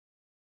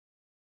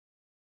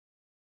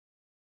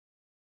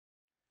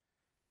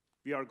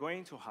we are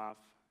going to have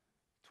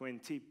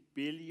 20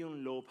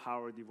 billion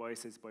low-power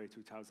devices by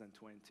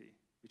 2020,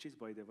 which is,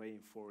 by the way, in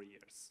 4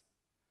 years.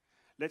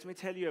 Let me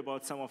tell you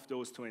about some of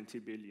those 20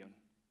 billion.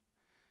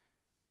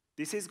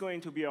 This is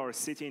going to be our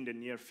city in the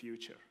near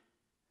future.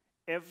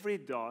 Every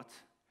dot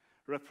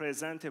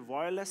represents a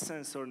wireless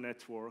sensor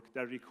network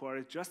that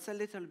requires just a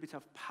little bit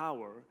of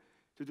power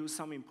to do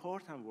some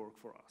important work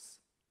for us.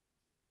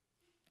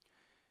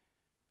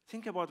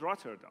 Think about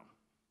Rotterdam.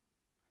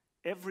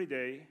 Every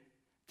day,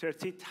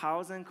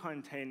 30,000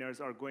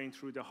 containers are going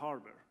through the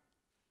harbor.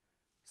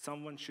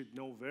 Someone should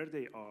know where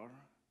they are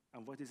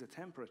and what is the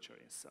temperature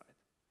inside.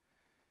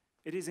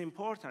 It is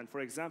important, for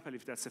example,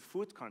 if that's a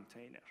food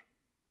container.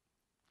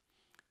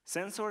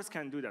 Sensors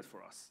can do that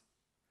for us.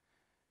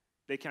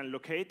 They can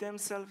locate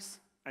themselves,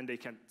 and they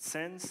can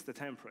sense the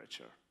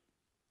temperature.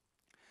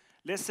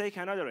 Let's take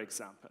another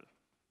example.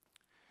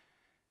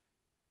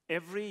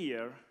 Every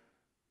year,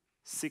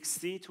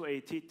 60 to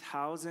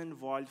 80,000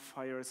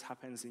 wildfires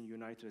happens in the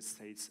United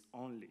States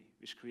only,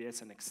 which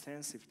creates an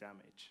extensive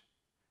damage.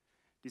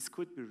 This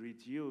could be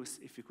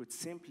reduced if we could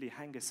simply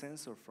hang a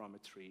sensor from a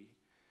tree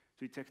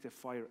to detect a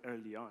fire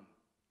early on,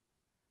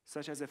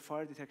 such as a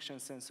fire detection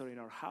sensor in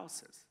our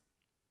houses.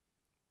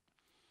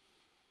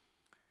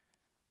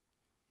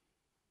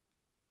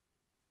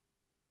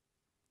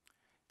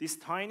 This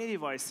tiny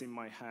device in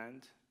my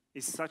hand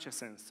is such a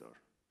sensor.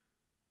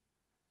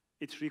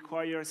 It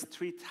requires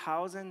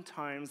 3,000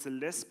 times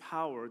less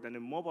power than a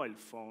mobile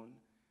phone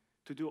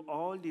to do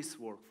all this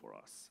work for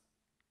us.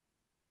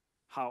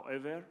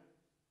 However,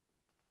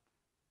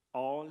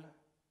 all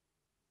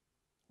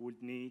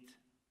would need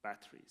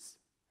batteries.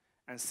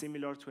 And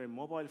similar to a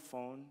mobile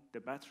phone, the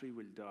battery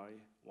will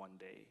die one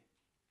day.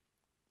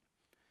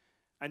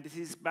 And it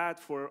is bad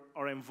for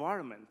our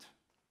environment.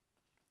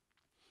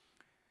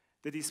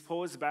 The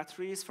disposed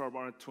batteries for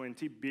about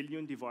 20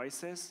 billion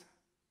devices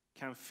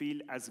can fill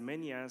as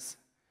many as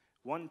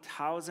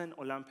 1,000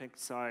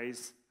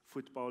 Olympic-sized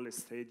football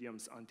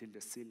stadiums until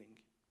the ceiling.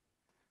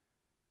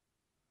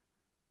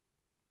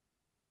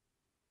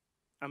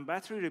 And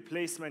battery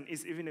replacement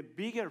is even a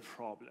bigger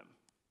problem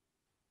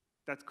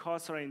that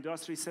costs our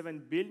industry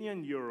 7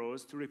 billion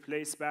euros to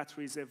replace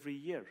batteries every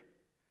year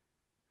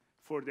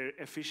for their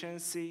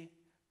efficiency,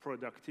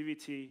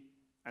 productivity,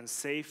 and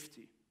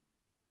safety.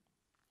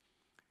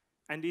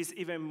 And is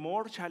even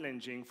more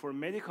challenging for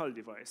medical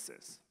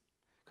devices,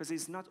 because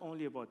it's not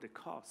only about the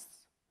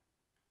costs,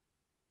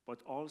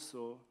 but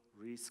also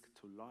risk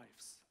to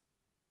lives.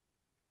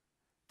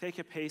 Take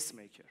a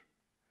pacemaker.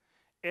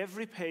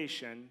 Every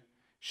patient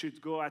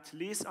should go at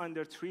least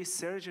under 3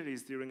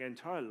 surgeries during their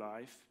entire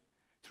life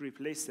to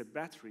replace the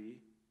battery,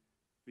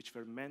 which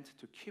were meant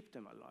to keep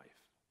them alive.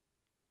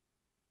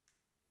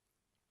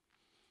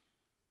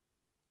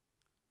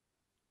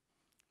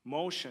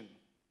 Motion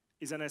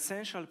is an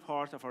essential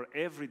part of our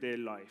everyday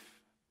life.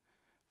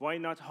 Why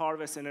not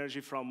harvest energy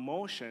from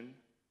motion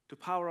to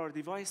power our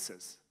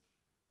devices?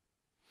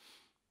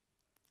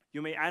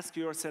 You may ask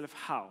yourself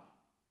how.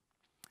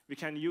 We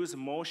can use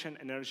motion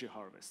energy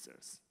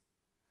harvesters.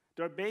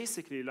 They're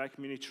basically like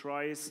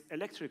miniaturized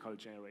electrical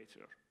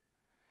generators.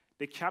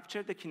 They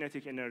capture the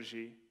kinetic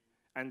energy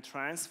and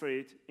transfer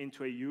it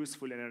into a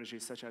useful energy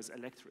such as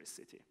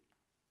electricity.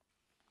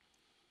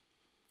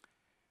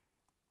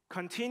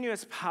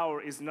 Continuous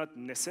power is not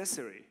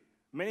necessary.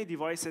 Many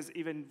devices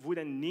even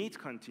wouldn't need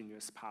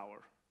continuous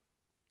power.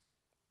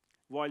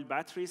 While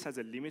batteries has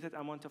a limited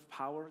amount of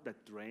power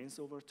that drains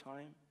over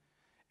time,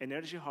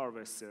 energy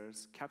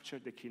harvesters capture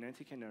the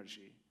kinetic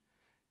energy,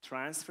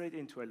 transfer it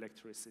into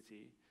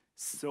electricity,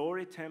 store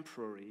it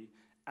temporarily,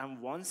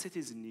 and once it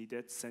is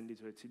needed, send it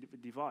to a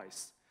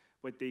device.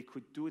 But they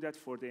could do that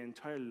for the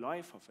entire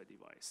life of a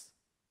device.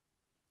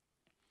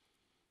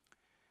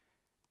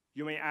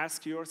 You may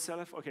ask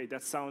yourself, okay,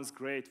 that sounds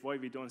great, why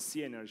we don't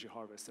see energy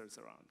harvesters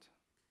around?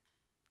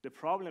 The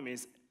problem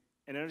is,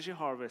 energy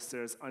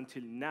harvesters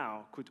until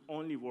now could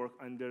only work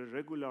under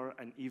regular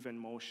and even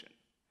motion.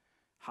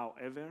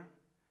 However,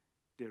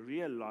 the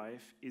real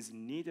life is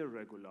neither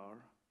regular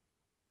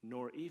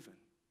nor even.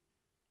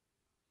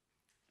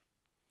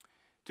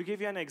 To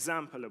give you an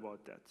example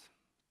about that,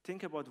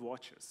 think about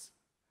watches.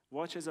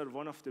 Watches are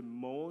one of the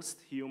most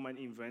human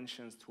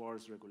inventions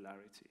towards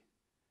regularity.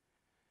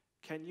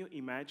 Can you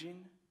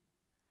imagine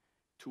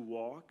to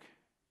walk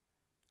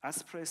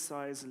as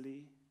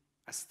precisely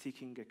as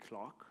ticking a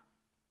clock?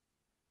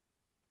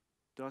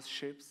 Does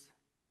ships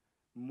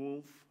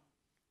move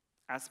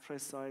as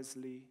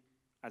precisely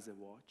as a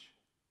watch?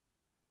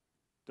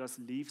 Does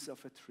leaves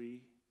of a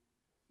tree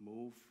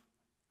move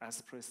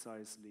as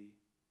precisely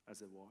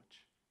as a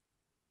watch?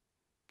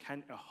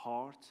 Can a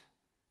heart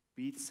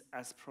beat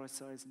as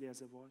precisely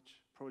as a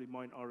watch? Probably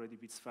mine already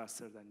beats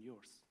faster than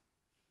yours.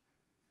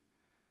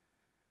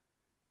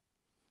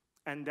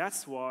 And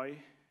that's why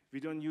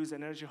we don't use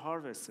energy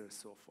harvesters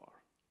so far.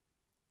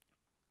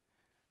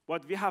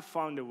 But we have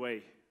found a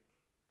way.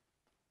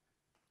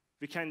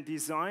 We can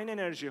design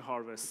energy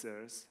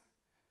harvesters,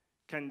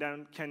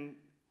 can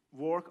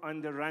work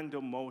under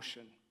random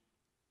motion.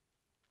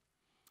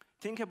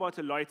 Think about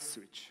a light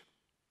switch.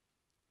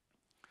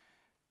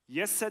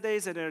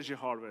 Yesterday's energy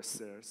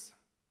harvesters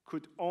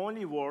could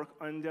only work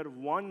under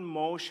one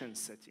motion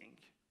setting.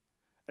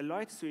 A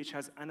light switch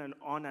has an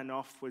on and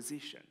off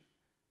position.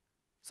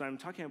 So I'm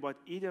talking about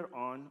either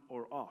on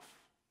or off.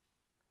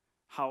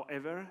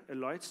 However, a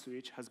light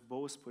switch has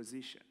both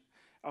positions.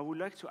 I would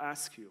like to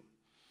ask you,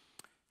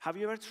 have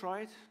you ever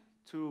tried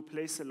to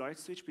place a light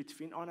switch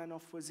between on and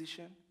off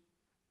position?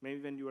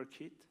 Maybe when you were a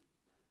kid?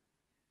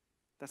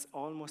 That's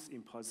almost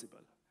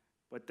impossible.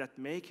 But that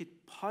makes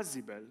it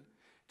possible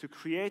to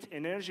create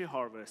energy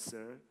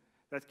harvester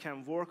that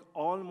can work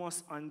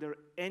almost under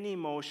any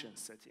motion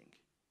setting.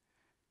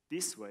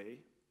 This way,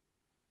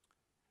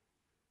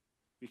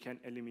 we can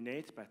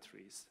eliminate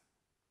batteries.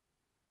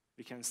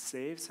 We can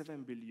save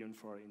 7 billion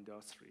for our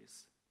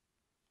industries.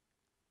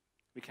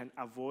 We can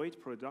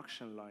avoid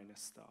production line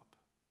stop.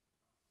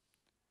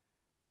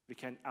 We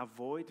can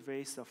avoid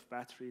waste of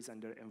batteries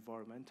and their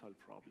environmental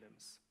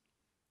problems.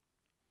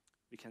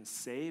 We can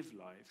save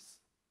lives.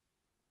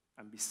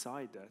 And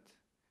beside that,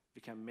 we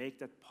can make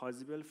that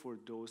possible for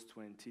those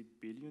 20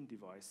 billion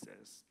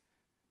devices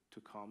to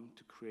come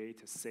to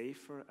create a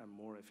safer and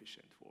more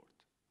efficient world.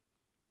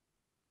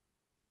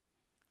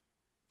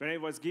 When I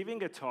was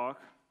giving a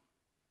talk,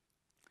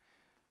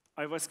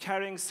 I was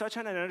carrying such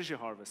an energy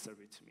harvester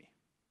with me.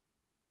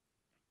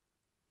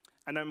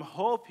 And I'm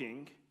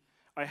hoping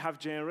I have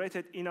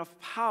generated enough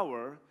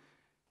power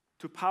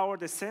to power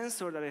the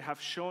sensor that I have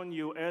shown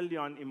you early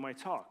on in my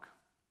talk.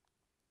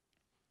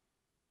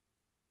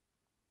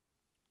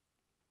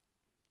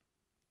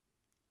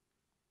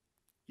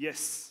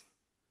 Yes,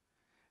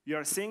 you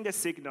are seeing the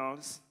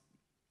signals,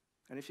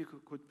 and if you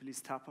could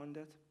please tap on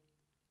that.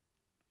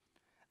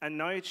 And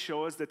now it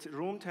shows that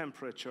room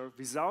temperature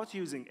without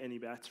using any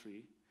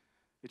battery,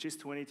 which is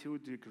 22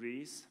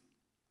 degrees.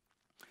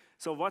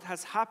 So what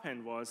has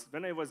happened was,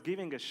 when I was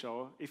giving a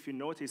show, if you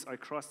notice, I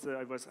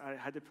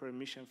had a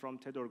permission from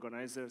TED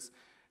organizers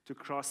to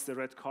cross the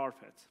red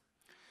carpet.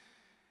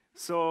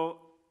 So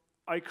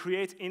I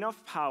create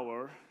enough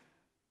power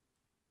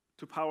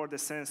to power the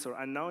sensor,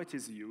 and now it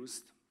is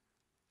used,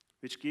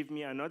 which gives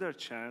me another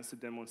chance to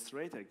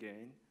demonstrate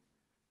again.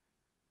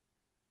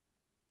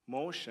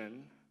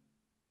 Motion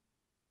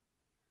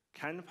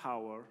can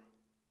power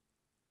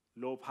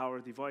low-power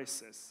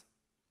devices.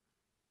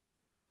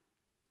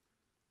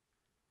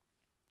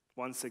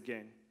 Once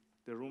again,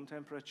 the room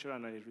temperature,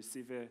 and I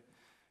receive a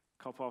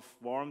cup of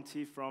warm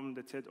tea from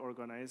the TED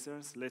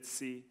organizers. Let's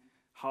see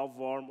how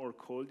warm or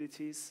cold it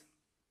is.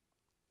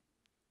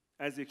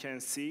 As you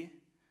can see,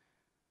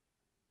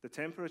 the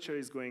temperature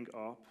is going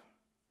up.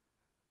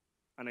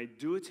 And I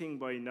do think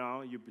by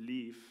now you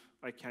believe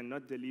I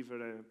cannot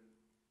deliver a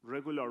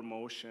regular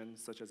motion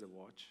such as a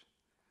watch.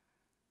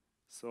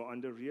 So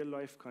under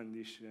real-life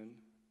condition,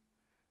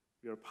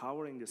 we are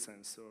powering the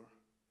sensor.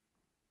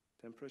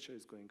 Temperature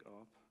is going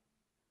up.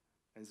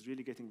 And it's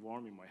really getting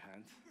warm in my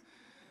hand.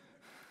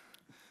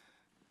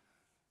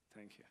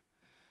 Thank you.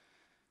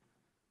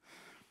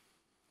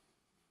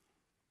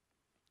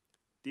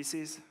 This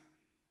is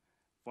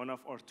one of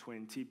our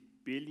 20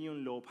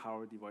 billion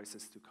low-power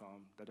devices to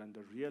come that under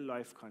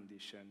real-life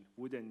condition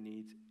wouldn't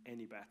need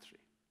any battery.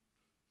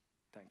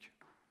 Thank you.